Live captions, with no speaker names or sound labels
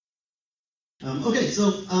Welcome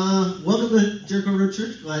to Jericho Road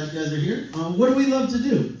Church. Glad you guys are here. What do we love to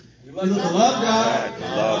do? We love to love God,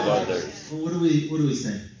 love others. Well, what do we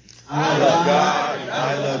say? I love God, and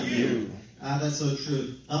I love you. That's so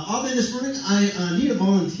true. Oddly, this morning, I need a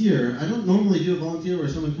volunteer. I don't normally do a volunteer where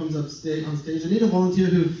someone comes up on stage. I need a volunteer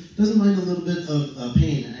who doesn't mind a little bit of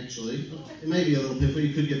pain, actually. It may be a little painful.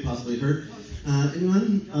 You could get possibly hurt.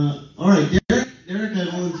 Anyone? All right, Derek, I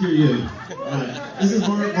volunteer you. All right. This is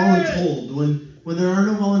voluntold. When there are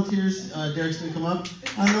no volunteers, Derek's going to come up.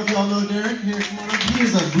 I don't know if y'all know Derek. Here, come on up. He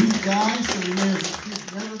is a booth guy, so you may have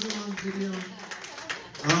he's never been on video.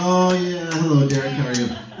 Oh, yeah. Hello, Derek. How are you?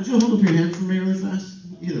 Would you hold up your hand for me really fast?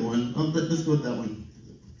 Either one. Let's go with that one.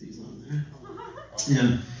 Put these on there.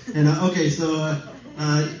 Yeah. And,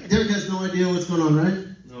 Derek has no idea what's going on, right?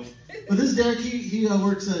 No. But this is Derek. He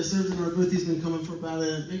works, serves in our booth. He's been coming for about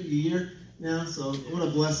maybe a year now, so what a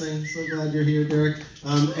blessing. So glad you're here, Derek.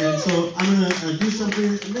 And so I'm going to do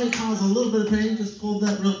something that may cause a little bit of pain. Just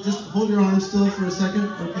hold your arm still for a second.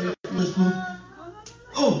 Okay, just hold.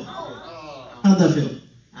 Oh! How'd that feel?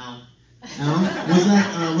 Ow.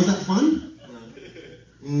 Was that fun?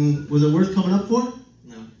 No. Was it worth coming up for?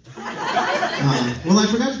 No. Well, I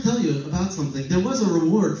forgot to tell you about something. There was a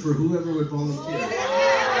reward for whoever would volunteer.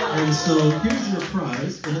 And so here's your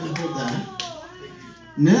prize. Go ahead and hold that.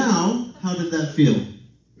 Now, how did that feel?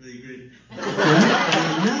 Really good.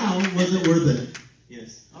 Yeah? Now, was it worth it?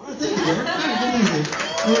 Yes. All right, thank you,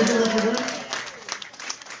 Derek.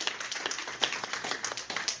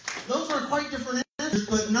 Those are quite different answers,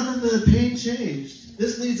 but none of the pain changed.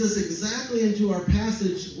 This leads us exactly into our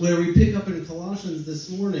passage where we pick up in Colossians this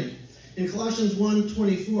morning. In Colossians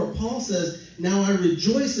 1:24, Paul says, "Now I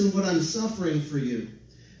rejoice in what I'm suffering for you,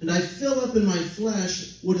 and I fill up in my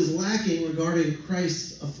flesh what is lacking regarding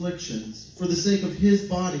Christ's afflictions, for the sake of his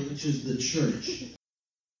body, which is the church."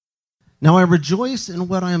 Now I rejoice in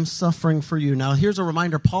what I am suffering for you. Now here's a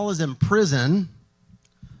reminder, Paul is in prison.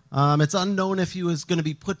 It's unknown if he was going to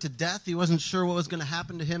be put to death. He wasn't sure what was going to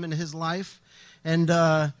happen to him in his life. And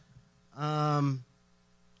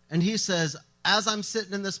he says, as I'm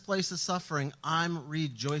sitting in this place of suffering, I'm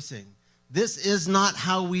rejoicing. This is not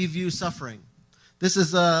how we view suffering. This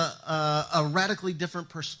is a radically different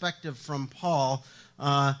perspective from Paul,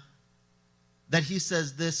 that he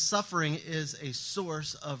says this suffering is a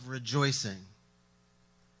source of rejoicing.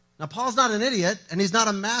 Now, Paul's not an idiot, and he's not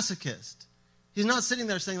a masochist. He's not sitting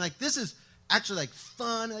there saying, like, this is actually, like,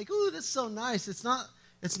 fun, like, ooh, this is so nice. It's not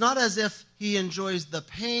as if he enjoys the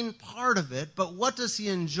pain part of it, but what does he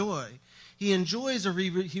enjoy? He enjoys or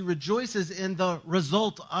he rejoices in the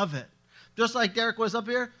result of it. Just like Derek was up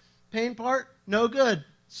here, pain part, no good,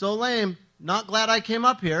 so lame, not glad I came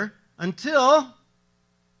up here, until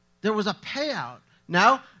there was a payout.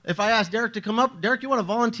 Now, if I ask Derek to come up, Derek, you want to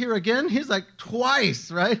volunteer again? He's like, twice,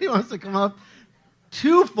 right? He wants to come up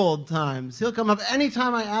twofold times. He'll come up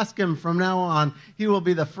anytime I ask him from now on. He will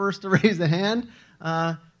be the first to raise a hand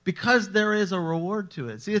because there is a reward to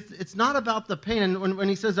it. See, it's not about the pain. And when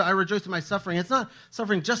he says, I rejoice in my suffering, it's not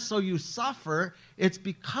suffering just so you suffer. It's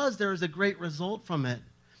because there is a great result from it.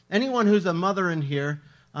 Anyone who's a mother in here,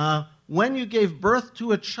 when you gave birth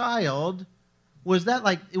to a child, was that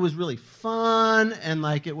like it was really fun and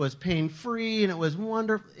like it was pain-free and it was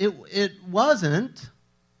wonderful? It wasn't.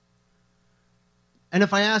 And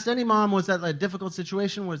if I asked any mom, was that a difficult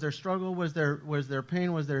situation? Was there struggle? Was there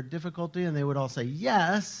pain? Was there difficulty? And they would all say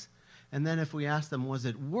yes. And then if we asked them, was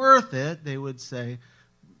it worth it? They would say,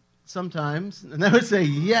 sometimes. And they would say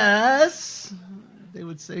yes. They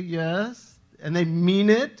would say yes. And they mean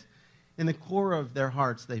it. In the core of their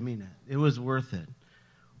hearts, they mean it. It was worth it.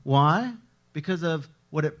 Why? Because of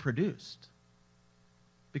what it produced.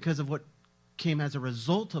 Because of what came as a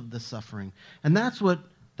result of the suffering. And that's what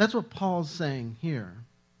Paul's saying here.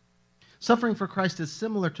 Suffering for Christ is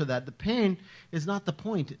similar to that. The pain is not the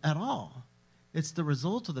point at all. It's the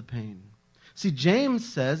result of the pain. See, James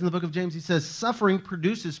says, in the book of James, he says, suffering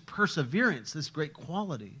produces perseverance, this great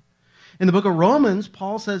quality. In the book of Romans,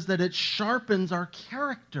 Paul says that it sharpens our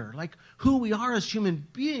character, like who we are as human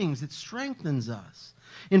beings. It strengthens us.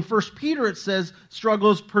 In 1 Peter, it says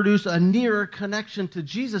struggles produce a nearer connection to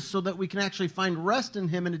Jesus so that we can actually find rest in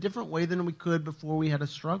him in a different way than we could before we had a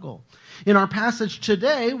struggle. In our passage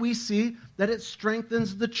today, we see that it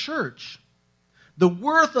strengthens the church. The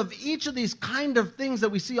worth of each of these kind of things that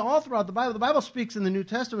we see all throughout the Bible speaks in the New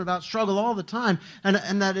Testament about struggle all the time,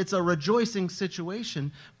 and that it's a rejoicing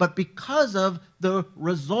situation, but because of the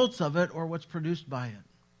results of it or what's produced by it.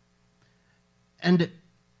 And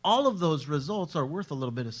all of those results are worth a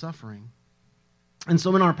little bit of suffering. And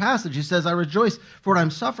so in our passage, he says, I rejoice for what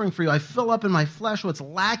I'm suffering for you. I fill up in my flesh what's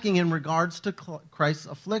lacking in regards to Christ's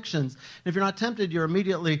afflictions. And if you're not tempted, you're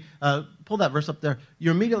immediately, pull that verse up there,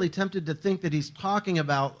 you're immediately tempted to think that he's talking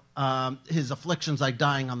about his afflictions like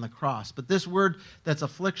dying on the cross. But this word that's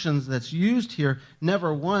afflictions that's used here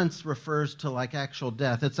never once refers to like actual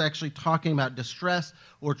death. It's actually talking about distress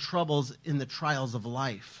or troubles in the trials of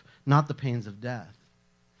life, not the pains of death.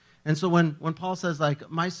 And so when Paul says,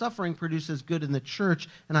 like, my suffering produces good in the church,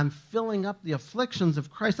 and I'm filling up the afflictions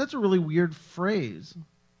of Christ, that's a really weird phrase.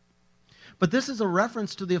 But this is a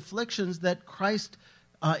reference to the afflictions that Christ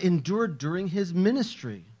endured during his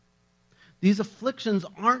ministry. These afflictions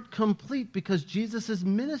aren't complete because Jesus'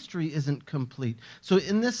 ministry isn't complete. So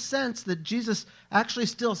in this sense that Jesus actually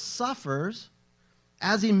still suffers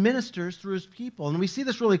as he ministers through his people. And we see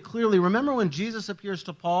this really clearly. Remember when Jesus appears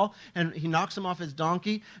to Paul and he knocks him off his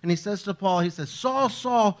donkey and he says to Paul, he says, Saul,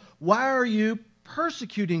 Saul, why are you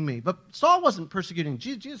persecuting me? But Saul wasn't persecuting.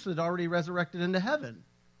 Jesus had already resurrected into heaven.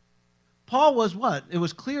 Paul was what? It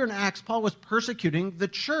was clear in Acts, Paul was persecuting the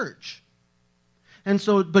church. And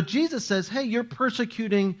so, but Jesus says, hey, you're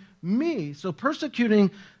persecuting me. So persecuting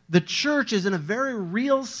the church is in a very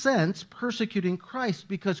real sense persecuting Christ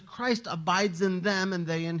because Christ abides in them and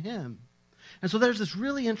they in him. And so there's this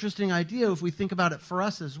really interesting idea if we think about it for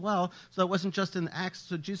us as well. So it wasn't just in Acts,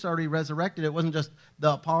 so Jesus already resurrected. It wasn't just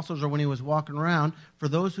the apostles or when he was walking around. For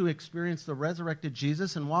those who experienced the resurrected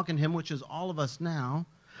Jesus and walk in him, which is all of us now,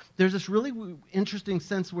 there's this really interesting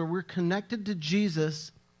sense where we're connected to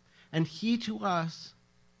Jesus and he to us.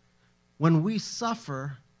 When we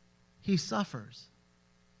suffer, he suffers.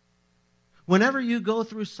 Whenever you go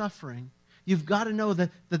through suffering, you've got to know that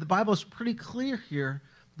the Bible is pretty clear here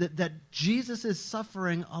that Jesus is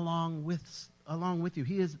suffering along with you.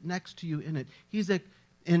 He is next to you in it. He's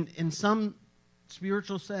in some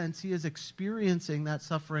spiritual sense, he is experiencing that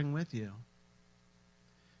suffering with you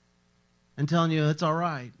and telling you it's all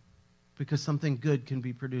right because something good can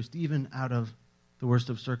be produced even out of the worst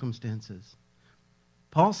of circumstances.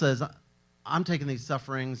 Paul says, I'm taking these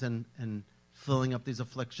sufferings and filling up these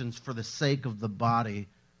afflictions for the sake of the body,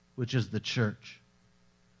 which is the church.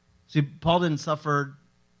 See, Paul didn't suffer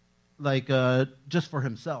like just for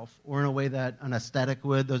himself or in a way that an ascetic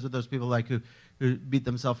would. Those are those people like who beat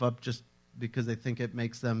themselves up just because they think it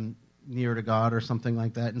makes them near to God or something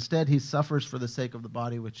like that. Instead, he suffers for the sake of the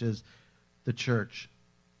body, which is the church.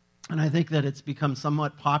 And I think that it's become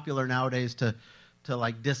somewhat popular nowadays to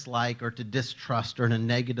like dislike or to distrust or to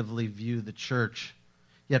negatively view the church.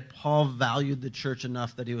 Yet Paul valued the church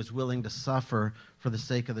enough that he was willing to suffer for the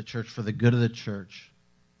sake of the church, for the good of the church.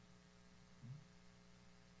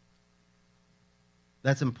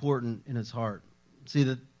 That's important in his heart.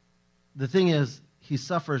 See, the thing is, he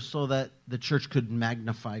suffers so that the church could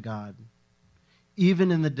magnify God, even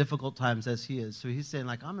in the difficult times as he is. So he's saying,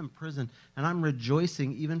 like, I'm in prison, and I'm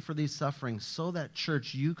rejoicing even for these sufferings so that,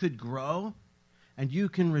 church, you could grow and you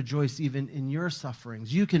can rejoice even in your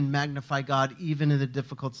sufferings. You can magnify God even in the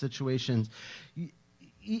difficult situations,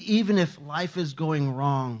 even if life is going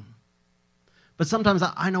wrong. But sometimes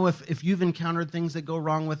I know if you've encountered things that go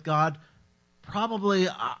wrong with God, probably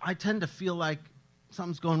I tend to feel like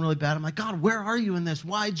something's going really bad. I'm like, God, where are you in this?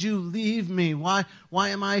 Why'd you leave me? Why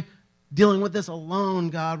am I dealing with this alone,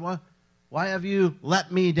 God? Why have you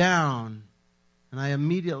let me down? And I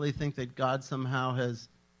immediately think that God somehow has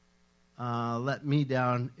let me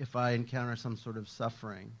down if I encounter some sort of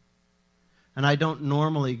suffering. And I don't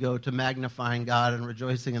normally go to magnifying God and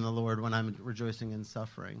rejoicing in the Lord when I'm rejoicing in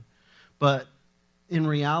suffering. But in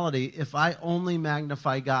reality, if I only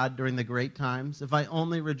magnify God during the great times, if I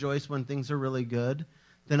only rejoice when things are really good,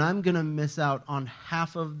 then I'm going to miss out on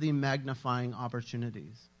half of the magnifying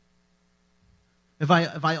opportunities. If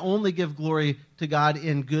I only give glory to God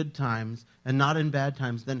in good times and not in bad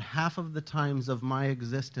times, then half of the times of my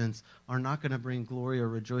existence are not going to bring glory or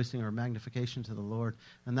rejoicing or magnification to the Lord.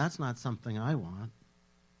 And that's not something I want.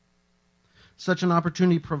 Such an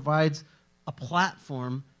opportunity provides a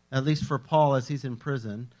platform, at least for Paul as he's in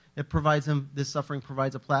prison. This suffering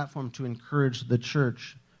provides a platform to encourage the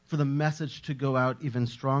church, for the message to go out even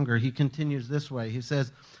stronger. He continues this way. He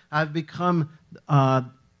says, I've become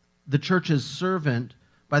the church's servant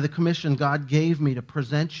by the commission God gave me to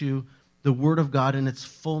present you the Word of God in its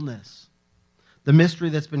fullness. The mystery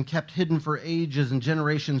that's been kept hidden for ages and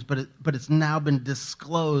generations, but it's now been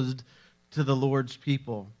disclosed to the Lord's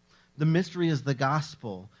people. The mystery is the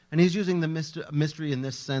gospel. And he's using the mystery in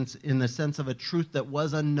this sense, in the sense of a truth that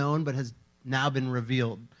was unknown but has now been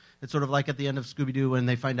revealed. It's sort of like at the end of Scooby-Doo when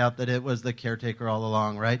they find out that it was the caretaker all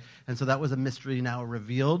along, right? And so that was a mystery now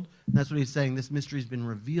revealed. And that's what he's saying. This mystery's been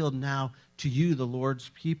revealed now to you, the Lord's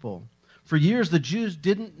people. For years, the Jews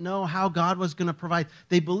didn't know how God was going to provide.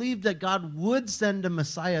 They believed that God would send a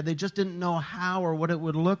Messiah. They just didn't know how or what it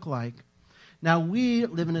would look like. Now, we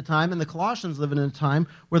live in a time, and the Colossians live in a time,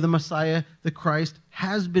 where the Messiah, the Christ,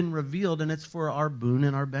 has been revealed, and it's for our boon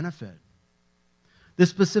and our benefit.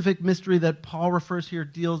 This specific mystery that Paul refers here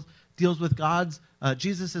deals with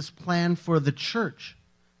Jesus' plan for the church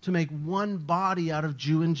to make one body out of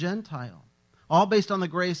Jew and Gentile. All based on the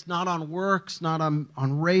grace, not on works, not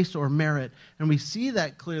on race or merit. And we see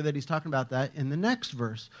that clear that he's talking about that in the next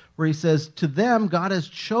verse, where he says, to them God has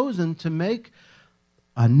chosen to make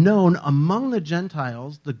known among the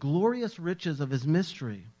Gentiles the glorious riches of his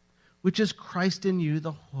mystery, which is Christ in you,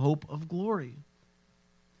 the hope of glory.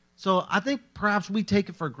 So I think perhaps we take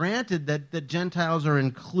it for granted that Gentiles are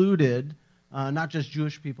included, not just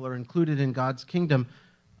Jewish people are included in God's kingdom.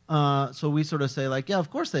 So we sort of say like, yeah,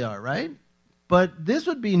 of course they are, right? But this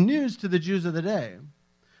would be news to the Jews of the day.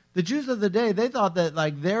 The Jews of the day, they thought that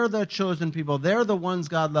like they're the chosen people. They're the ones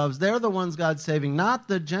God loves. They're the ones God's saving, not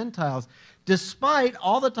the Gentiles. Despite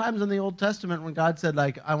all the times in the Old Testament when God said,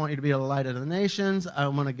 like, I want you to be a light of the nations. I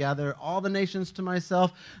want to gather all the nations to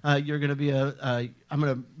myself. You're going to be I'm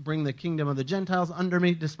going to bring the kingdom of the Gentiles under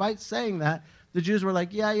me. Despite saying that, the Jews were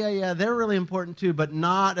like, yeah, they're really important too, but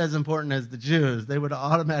not as important as the Jews. They would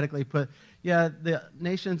automatically put, yeah, the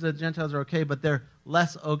nations, the Gentiles are okay, but they're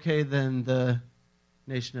less okay than the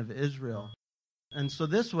nation of Israel. And so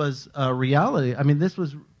this was a reality. I mean, this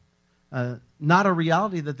was not a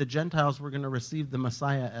reality that the Gentiles were going to receive the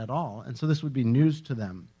Messiah at all. And so this would be news to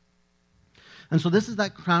them. And so this is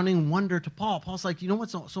that crowning wonder to Paul. Paul's like, you know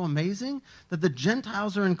what's so amazing? That the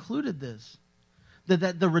Gentiles are included this.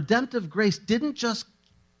 That the redemptive grace didn't just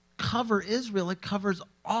cover Israel, it covers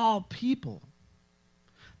all people.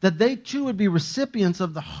 That they too would be recipients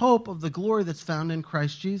of the hope of the glory that's found in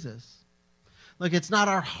Christ Jesus. Like, it's not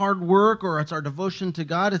our hard work or it's our devotion to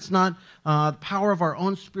God. It's not the power of our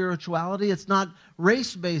own spirituality. It's not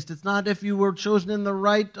race-based. It's not if you were chosen in the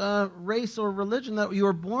right race or religion that you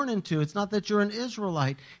were born into. It's not that you're an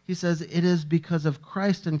Israelite. He says it is because of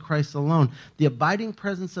Christ and Christ alone. The abiding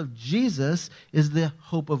presence of Jesus is the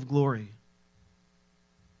hope of glory.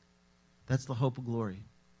 That's the hope of glory.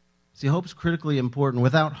 See, hope's critically important.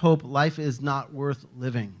 Without hope, life is not worth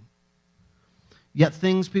living. Yet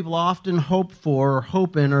things people often hope for or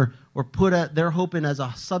hope in or put their hope in as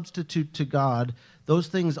a substitute to God, those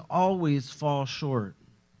things always fall short.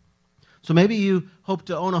 So maybe you hope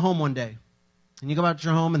to own a home one day, and you go out to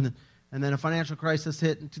your home, and then a financial crisis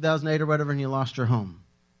hit in 2008 or whatever, and you lost your home.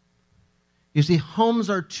 You see, homes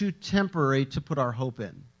are too temporary to put our hope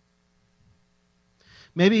in.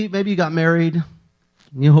 Maybe you got married,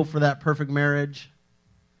 and you hope for that perfect marriage,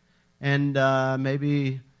 and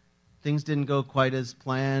maybe things didn't go quite as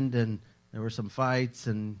planned, and there were some fights,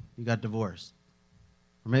 and you got divorced.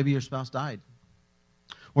 Or maybe your spouse died.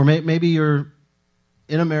 Or maybe you're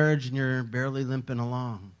in a marriage and you're barely limping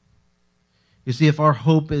along. You see, if our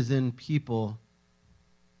hope is in people,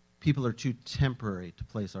 people are too temporary to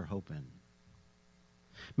place our hope in.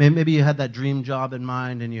 Maybe you had that dream job in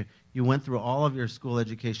mind, and you went through all of your school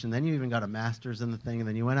education, then you even got a master's in the thing, and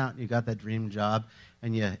then you went out and you got that dream job,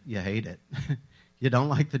 and you hate it. You don't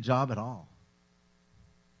like the job at all.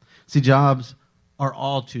 See, jobs are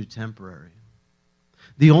all too temporary.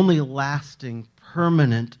 The only lasting,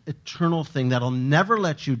 permanent, eternal thing that'll never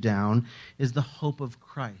let you down is the hope of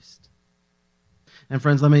Christ. And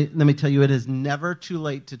friends, let me tell you, it is never too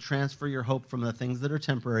late to transfer your hope from the things that are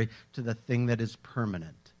temporary to the thing that is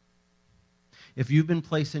permanent. If you've been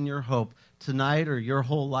placing your hope tonight or your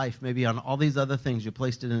whole life, maybe on all these other things, you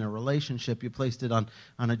placed it in a relationship, you placed it on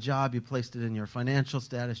a job, you placed it in your financial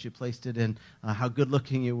status, you placed it in how good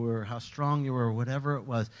looking you were, how strong you were, whatever it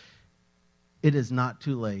was, it is not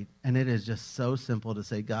too late. And it is just so simple to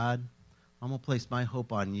say, God, I'm going to place my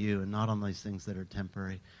hope on you and not on these things that are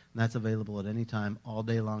temporary. And that's available at any time, all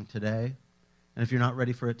day long today. And if you're not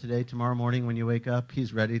ready for it today, tomorrow morning when you wake up,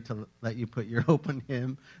 he's ready to let you put your hope in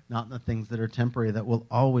him, not in the things that are temporary that will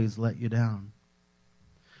always let you down.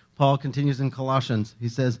 Paul continues in Colossians. He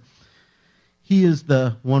says, he is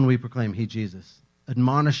the one we proclaim, he, Jesus,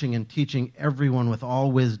 admonishing and teaching everyone with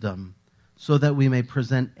all wisdom, so that we may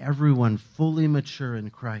present everyone fully mature in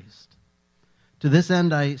Christ. To this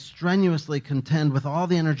end, I strenuously contend with all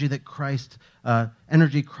the energy Christ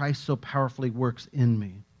so powerfully works in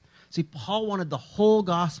me. See, Paul wanted the whole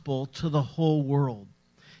gospel to the whole world.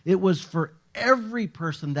 It was for every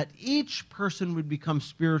person that each person would become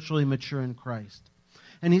spiritually mature in Christ.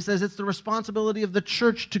 And he says it's the responsibility of the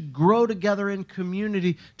church to grow together in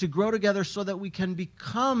community, to grow together so that we can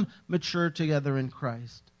become mature together in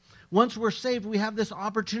Christ. Once we're saved, we have this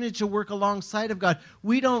opportunity to work alongside of God.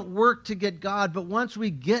 We don't work to get God, but once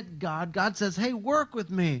we get God, God says, hey, work with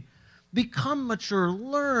me. Become mature,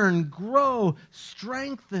 learn, grow,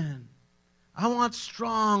 strengthen. I want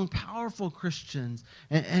strong, powerful Christians.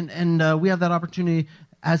 And we have that opportunity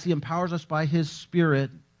as he empowers us by his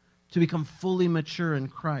Spirit to become fully mature in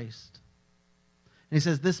Christ. And he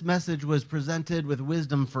says this message was presented with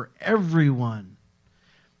wisdom for everyone.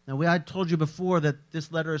 Now, I told you before that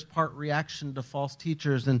this letter is part reaction to false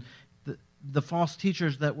teachers. And the false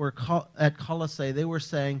teachers that were at Colossae, they were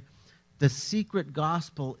saying the secret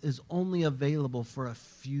gospel is only available for a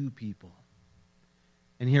few people.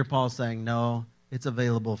 And here Paul's saying, no, it's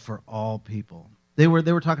available for all people. They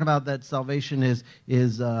were talking about that salvation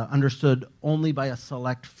is understood only by a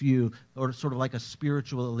select few, or sort of like a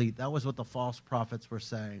spiritual elite. That was what the false prophets were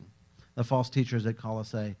saying, the false teachers at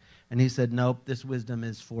Colossae. And he said, nope, this wisdom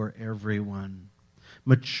is for everyone.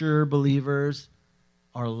 Mature believers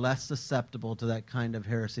are less susceptible to that kind of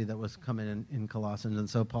heresy that was coming in Colossians. And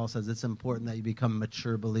so Paul says it's important that you become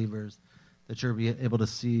mature believers, that you're able to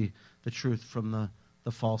see the truth from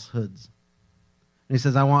the falsehoods. And he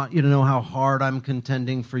says, I want you to know how hard I'm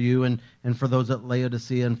contending for you and for those at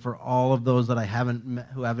Laodicea and for all of those that I haven't met,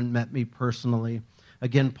 who haven't met me personally.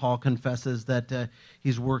 Again, Paul confesses that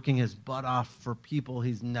he's working his butt off for people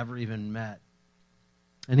he's never even met.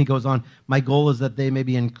 And he goes on, my goal is that they may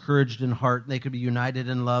be encouraged in heart, they could be united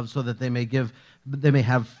in love, so that they may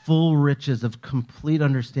have full riches of complete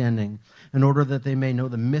understanding, in order that they may know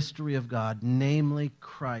the mystery of God, namely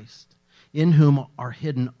Christ, in whom are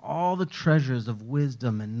hidden all the treasures of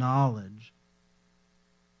wisdom and knowledge.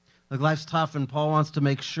 Like, life's tough, and Paul wants to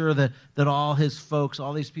make sure that all his folks,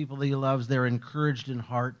 all these people that he loves, they're encouraged in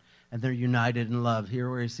heart and they're united in love. Here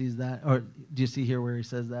where he sees that? Or do you see here where he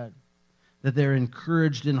says that? That they're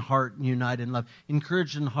encouraged in heart and united in love.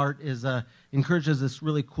 Encouraged in heart is encouraged is this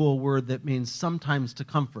really cool word that means sometimes to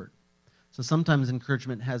comfort. So sometimes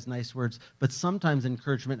encouragement has nice words, but sometimes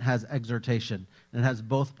encouragement has exhortation. And it has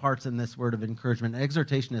both parts in this word of encouragement.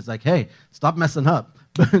 Exhortation is like, hey, stop messing up.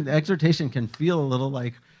 But the exhortation can feel a little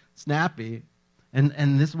like snappy.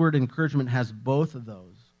 And this word encouragement has both of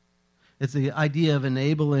those. It's the idea of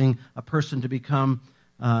enabling a person to become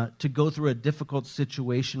to go through a difficult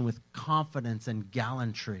situation with confidence and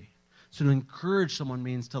gallantry. So to encourage someone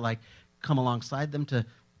means to come alongside them, to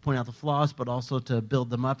point out the flaws, but also to build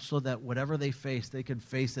them up so that whatever they face, they can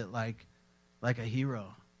face it like a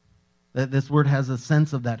hero. This word has a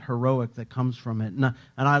sense of that heroic that comes from it. And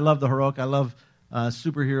I love the heroic. I love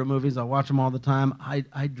superhero movies. I watch them all the time.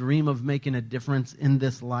 I dream of making a difference in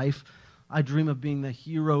this life. I dream of being the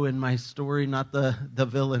hero in my story, not the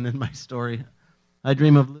villain in my story. I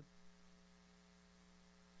dream of living,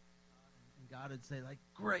 and God would say,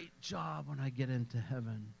 great job when I get into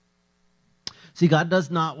heaven. See, God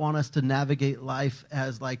does not want us to navigate life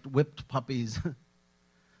as whipped puppies.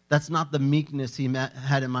 That's not the meekness he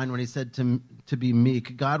had in mind when he said to be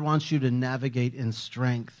meek. God wants you to navigate in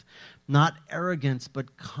strength, not arrogance,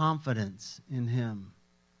 but confidence in him,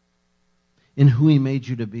 in who he made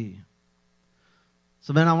you to be.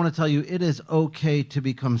 So, man, I want to tell you, it is okay to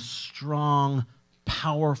become strong,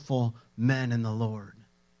 powerful men in the Lord.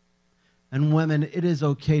 And women, it is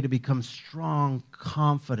okay to become strong,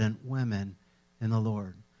 confident women in the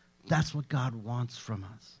Lord. That's what God wants from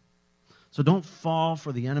us. So don't fall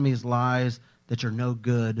for the enemy's lies that you're no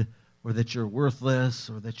good, or that you're worthless,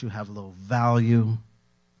 or that you have low value.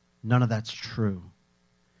 None of that's true.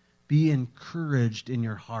 Be encouraged in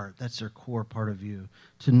your heart. That's your core part of you.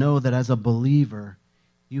 To know that as a believer,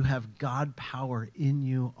 you have God power in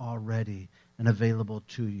you already and available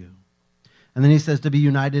to you. And then he says to be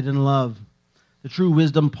united in love. The true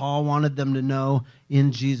wisdom Paul wanted them to know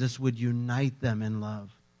in Jesus would unite them in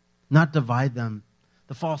love, not divide them.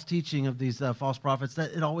 The false teaching of these false prophets,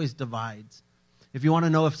 that it always divides. If you want to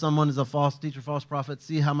know if someone is a false teacher, false prophet,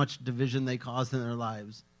 see how much division they cause in their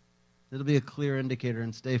lives. It'll be a clear indicator,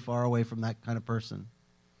 and stay far away from that kind of person.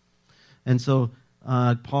 And so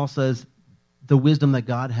Paul says the wisdom that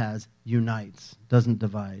God has unites, doesn't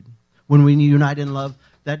divide. When we unite in love,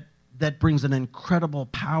 that brings an incredible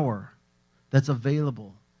power that's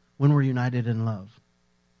available when we're united in love.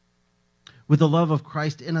 With the love of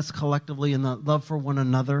Christ in us collectively and the love for one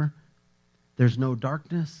another, there's no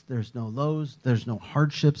darkness, there's no lows, there's no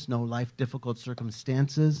hardships, no life difficult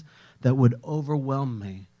circumstances that would overwhelm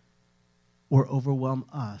me or overwhelm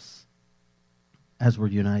us as we're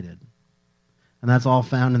united. And that's all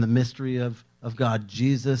found in the mystery of God,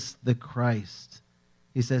 Jesus the Christ,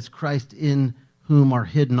 He says, Christ in whom are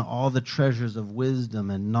hidden all the treasures of wisdom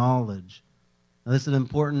and knowledge. Now, this is an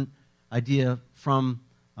important idea from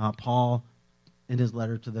Paul in his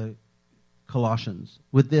letter to the Colossians.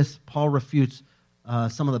 With this, Paul refutes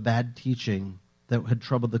some of the bad teaching that had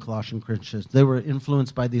troubled the Colossian Christians. They were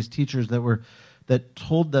influenced by these teachers that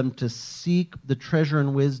told them to seek the treasure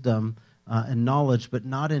and wisdom and knowledge, but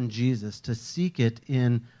not in Jesus, to seek it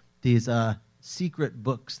in these secret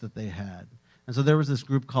books that they had. And so there was this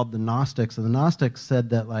group called the Gnostics, and the Gnostics said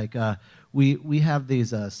that we have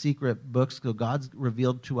these secret books, so God's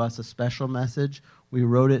revealed to us a special message. We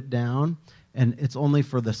wrote it down, and it's only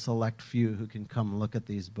for the select few who can come look at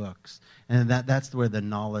these books. And that's where the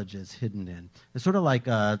knowledge is hidden in. It's sort of like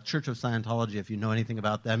Church of Scientology. If you know anything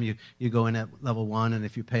about them, you go in at level 1, and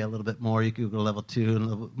if you pay a little bit more, you could go to level 2, and a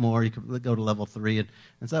little more, you could go to level 3. And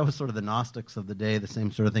so that was sort of the Gnostics of the day, the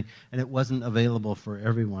same sort of thing. And it wasn't available for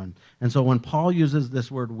everyone. And so when Paul uses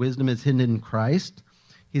this word, wisdom is hidden in Christ,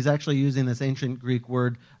 he's actually using this ancient Greek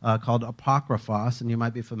word called apokryphos, and you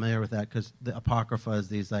might be familiar with that because the apocrypha is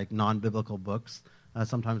these like non-biblical books.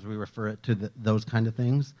 Sometimes we refer it to those kind of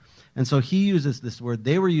things. And so he uses this word.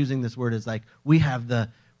 They were using this word as like, we have the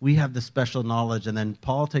special knowledge. And then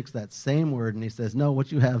Paul takes that same word and he says, no, what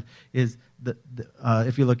you have is,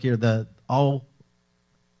 if you look here,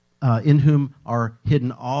 in whom are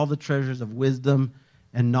hidden all the treasures of wisdom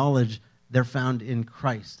and knowledge. They're found in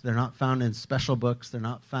Christ. They're not found in special books. They're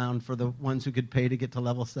not found for the ones who could pay to get to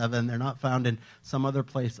level 7. They're not found in some other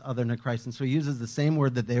place other than Christ. And so he uses the same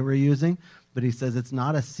word that they were using, but he says it's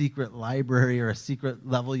not a secret library or a secret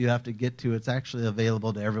level you have to get to. It's actually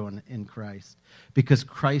available to everyone in Christ because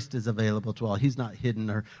Christ is available to all. He's not hidden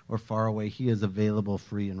or far away. He is available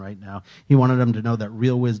free and right now. He wanted them to know that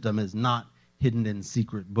real wisdom is not hidden in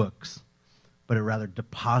secret books, but it rather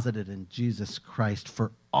deposited in Jesus Christ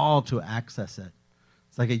for all to access it.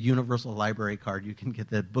 It's like a universal library card. You can get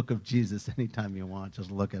the book of Jesus anytime you want. Just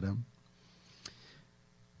look at him.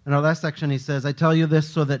 In our last section, he says, I tell you this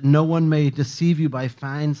so that no one may deceive you by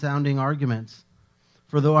fine-sounding arguments.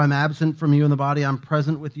 For though I'm absent from you in the body, I'm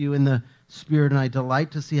present with you in the spirit, and I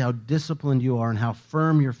delight to see how disciplined you are and how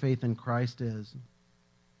firm your faith in Christ is.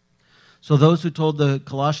 So those who told the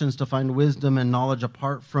Colossians to find wisdom and knowledge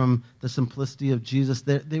apart from the simplicity of Jesus,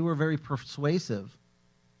 they were very persuasive.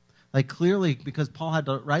 Like clearly, because Paul had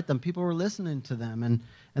to write them, people were listening to them.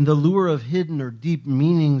 And the lure of hidden or deep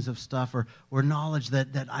meanings of stuff or knowledge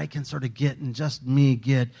that I can sort of get and just me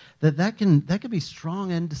get, that can be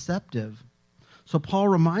strong and deceptive. So Paul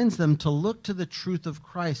reminds them to look to the truth of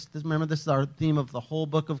Christ. Remember, this is our theme of the whole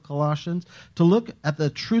book of Colossians. To look at the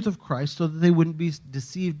truth of Christ so that they wouldn't be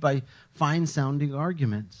deceived by fine-sounding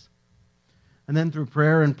arguments. And then through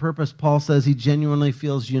prayer and purpose, Paul says he genuinely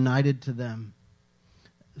feels united to them.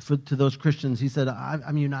 To those Christians, he said,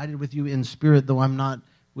 I'm united with you in spirit, though I'm not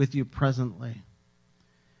with you presently.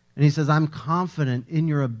 And he says, I'm confident in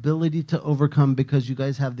your ability to overcome because you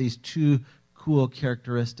guys have these two cool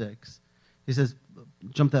characteristics. He says,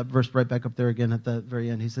 jump that verse right back up there again at the very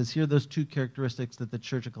end. He says, here are those two characteristics that the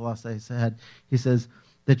church of Colossae had. He says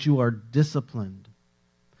that you are disciplined.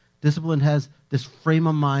 Discipline has this frame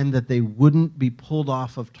of mind that they wouldn't be pulled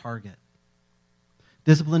off of target.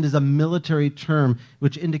 Discipline is a military term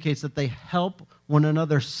which indicates that they help one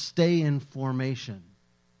another stay in formation.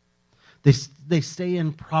 They stay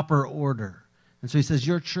in proper order. And so he says,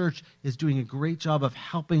 your church is doing a great job of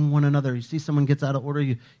helping one another. You see someone gets out of order,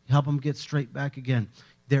 you help them get straight back again.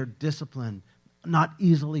 They're disciplined, not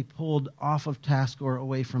easily pulled off of task or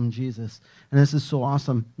away from Jesus. And this is so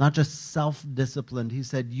awesome. Not just self-disciplined. He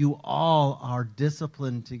said, you all are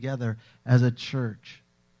disciplined together as a church.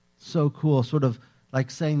 So cool, sort of like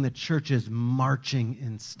saying the church is marching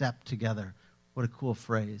in step together. What a cool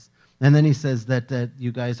phrase. And then he says that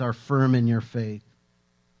you guys are firm in your faith.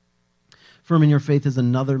 Firm in your faith is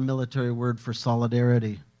another military word for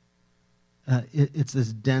solidarity. It's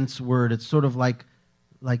this dense word. It's sort of like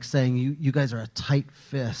saying you guys are a tight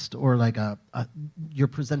fist, or like you're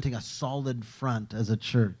presenting a solid front as a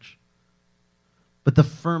church. But the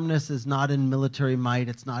firmness is not in military might.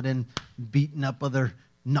 It's not in beating up other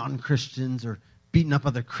non-Christians or beating up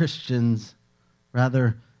other Christians.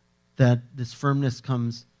 Rather, that this firmness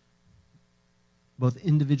comes both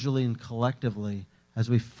individually and collectively as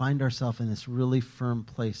we find ourselves in this really firm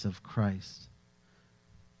place of Christ.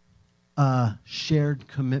 A shared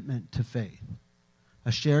commitment to faith.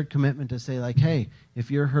 A shared commitment to say, like, hey, if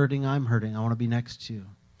you're hurting, I'm hurting. I want to be next to you.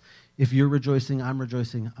 If you're rejoicing, I'm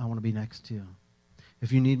rejoicing. I want to be next to you.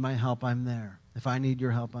 If you need my help, I'm there. If I need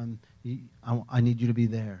your help, I need you to be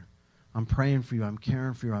there. I'm praying for you. I'm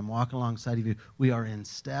caring for you. I'm walking alongside of you. We are in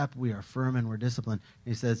step. We are firm, and we're disciplined.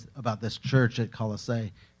 He says about this church at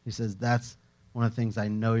Colossae, he says, that's one of the things I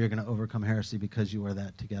know you're going to overcome heresy because you are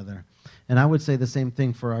that together. And I would say the same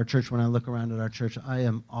thing for our church. When I look around at our church, I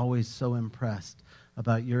am always so impressed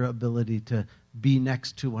about your ability to be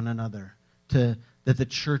next to one another, that the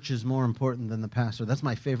church is more important than the pastor. That's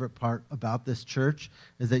my favorite part about this church,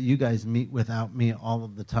 is that you guys meet without me all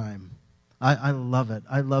of the time. I love it.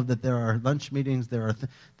 I love that there are lunch meetings, there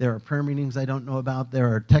are prayer meetings I don't know about,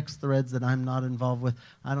 there are text threads that I'm not involved with.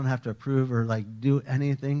 I don't have to approve or do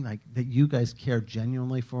anything, that you guys care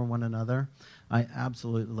genuinely for one another. I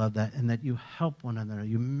absolutely love that, and that you help one another,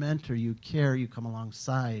 you mentor, you care, you come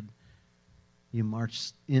alongside, you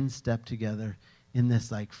march in step together in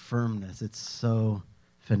this firmness. It's so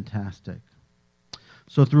fantastic.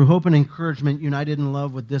 So through hope and encouragement, united in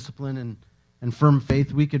love with discipline and firm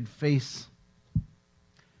faith, we could face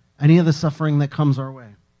any of the suffering that comes our way.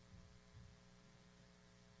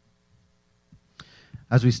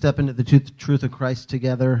 As we step into the truth of Christ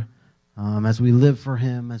together, as we live for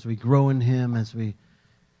Him, as we grow in Him, as we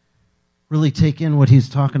really take in what He's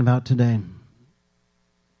talking about today,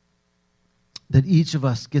 that each of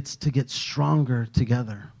us gets to get stronger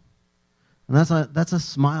together. And that's a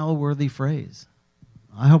smile-worthy phrase.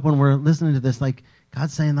 I hope when we're listening to this,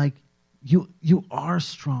 God's saying, you are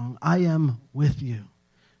strong. I am with you.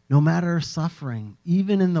 No matter suffering,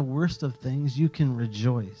 even in the worst of things, you can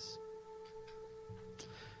rejoice.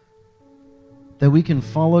 That we can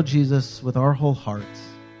follow Jesus with our whole hearts,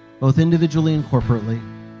 both individually and corporately.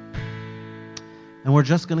 And we're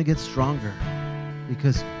just going to get stronger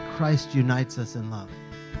because Christ unites us in love.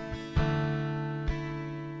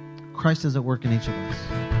 Christ is at work in each of us.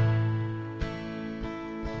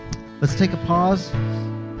 Let's take a pause.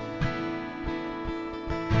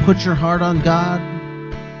 Put your heart on God.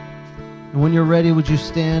 And when you're ready, would you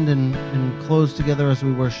stand and close together as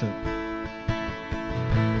we worship?